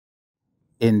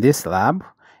In this lab,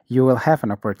 you will have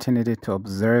an opportunity to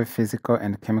observe physical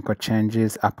and chemical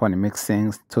changes upon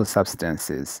mixing two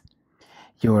substances.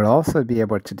 You will also be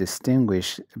able to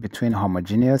distinguish between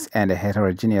homogeneous and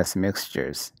heterogeneous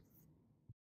mixtures.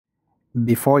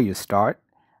 Before you start,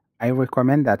 I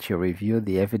recommend that you review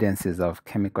the evidences of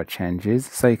chemical changes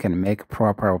so you can make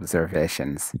proper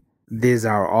observations. These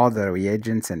are all the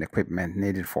reagents and equipment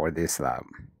needed for this lab.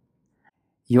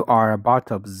 You are about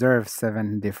to observe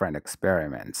 7 different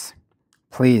experiments.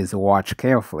 Please watch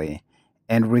carefully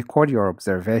and record your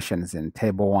observations in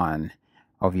Table 1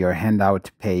 of your handout,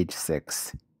 page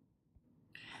 6.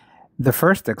 The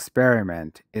first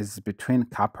experiment is between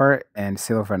copper and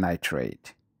silver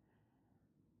nitrate.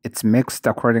 It's mixed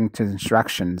according to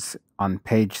instructions on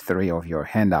page 3 of your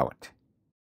handout.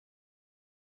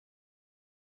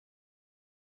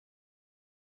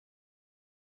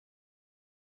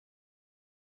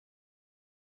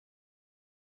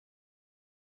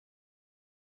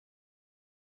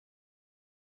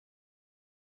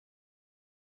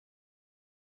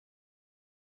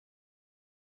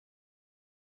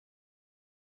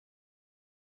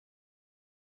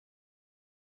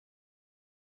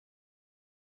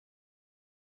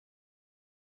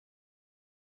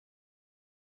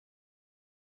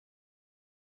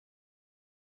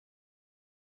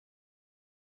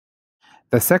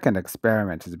 The second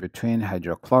experiment is between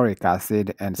hydrochloric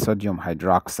acid and sodium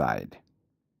hydroxide.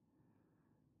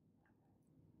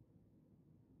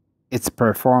 It's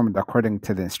performed according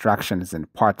to the instructions in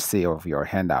Part C of your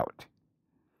handout.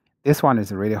 This one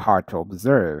is really hard to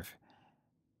observe,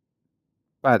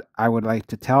 but I would like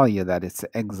to tell you that it's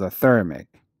exothermic.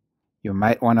 You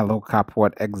might want to look up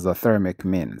what exothermic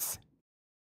means.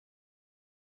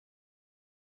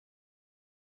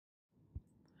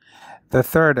 The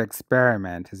third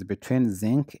experiment is between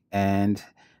zinc and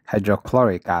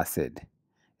hydrochloric acid.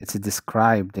 It's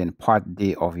described in Part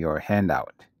D of your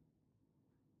handout.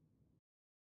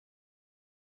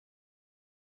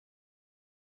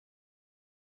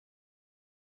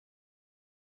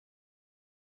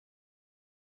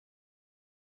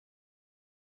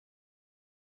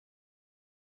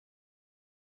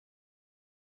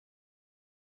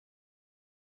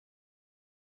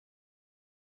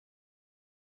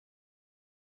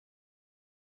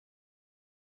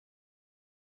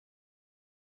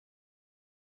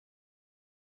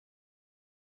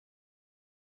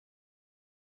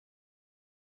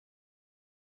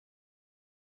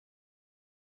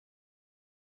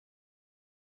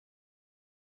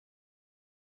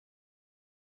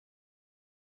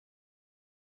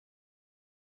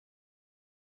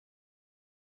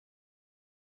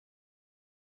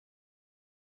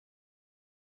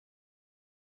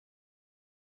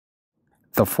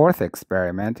 The fourth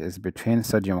experiment is between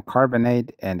sodium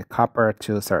carbonate and copper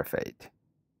 2 sulfate.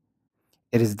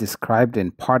 It is described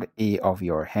in Part E of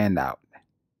your handout.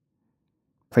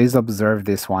 Please observe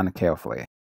this one carefully.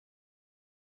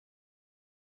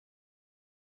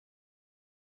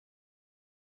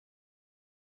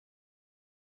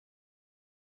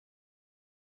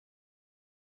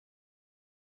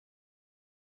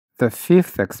 The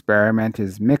fifth experiment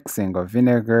is mixing of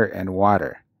vinegar and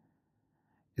water.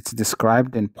 It's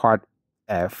described in Part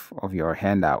F of your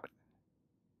handout.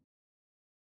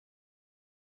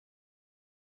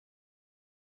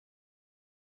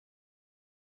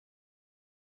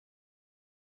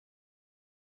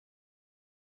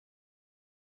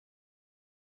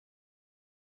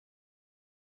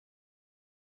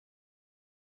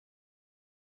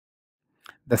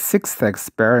 The sixth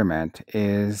experiment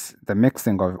is the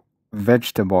mixing of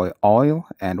vegetable oil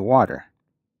and water.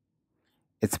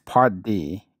 It's Part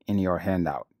D in your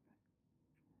handout.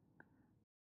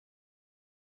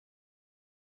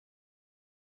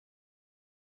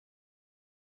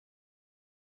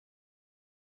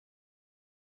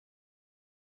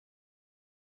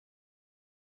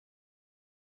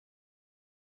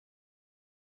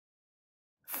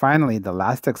 Finally, the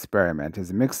last experiment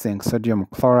is mixing sodium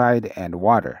chloride and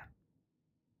water.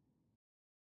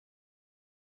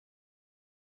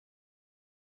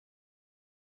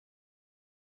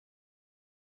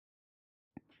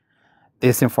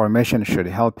 This information should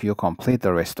help you complete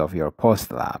the rest of your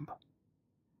post lab.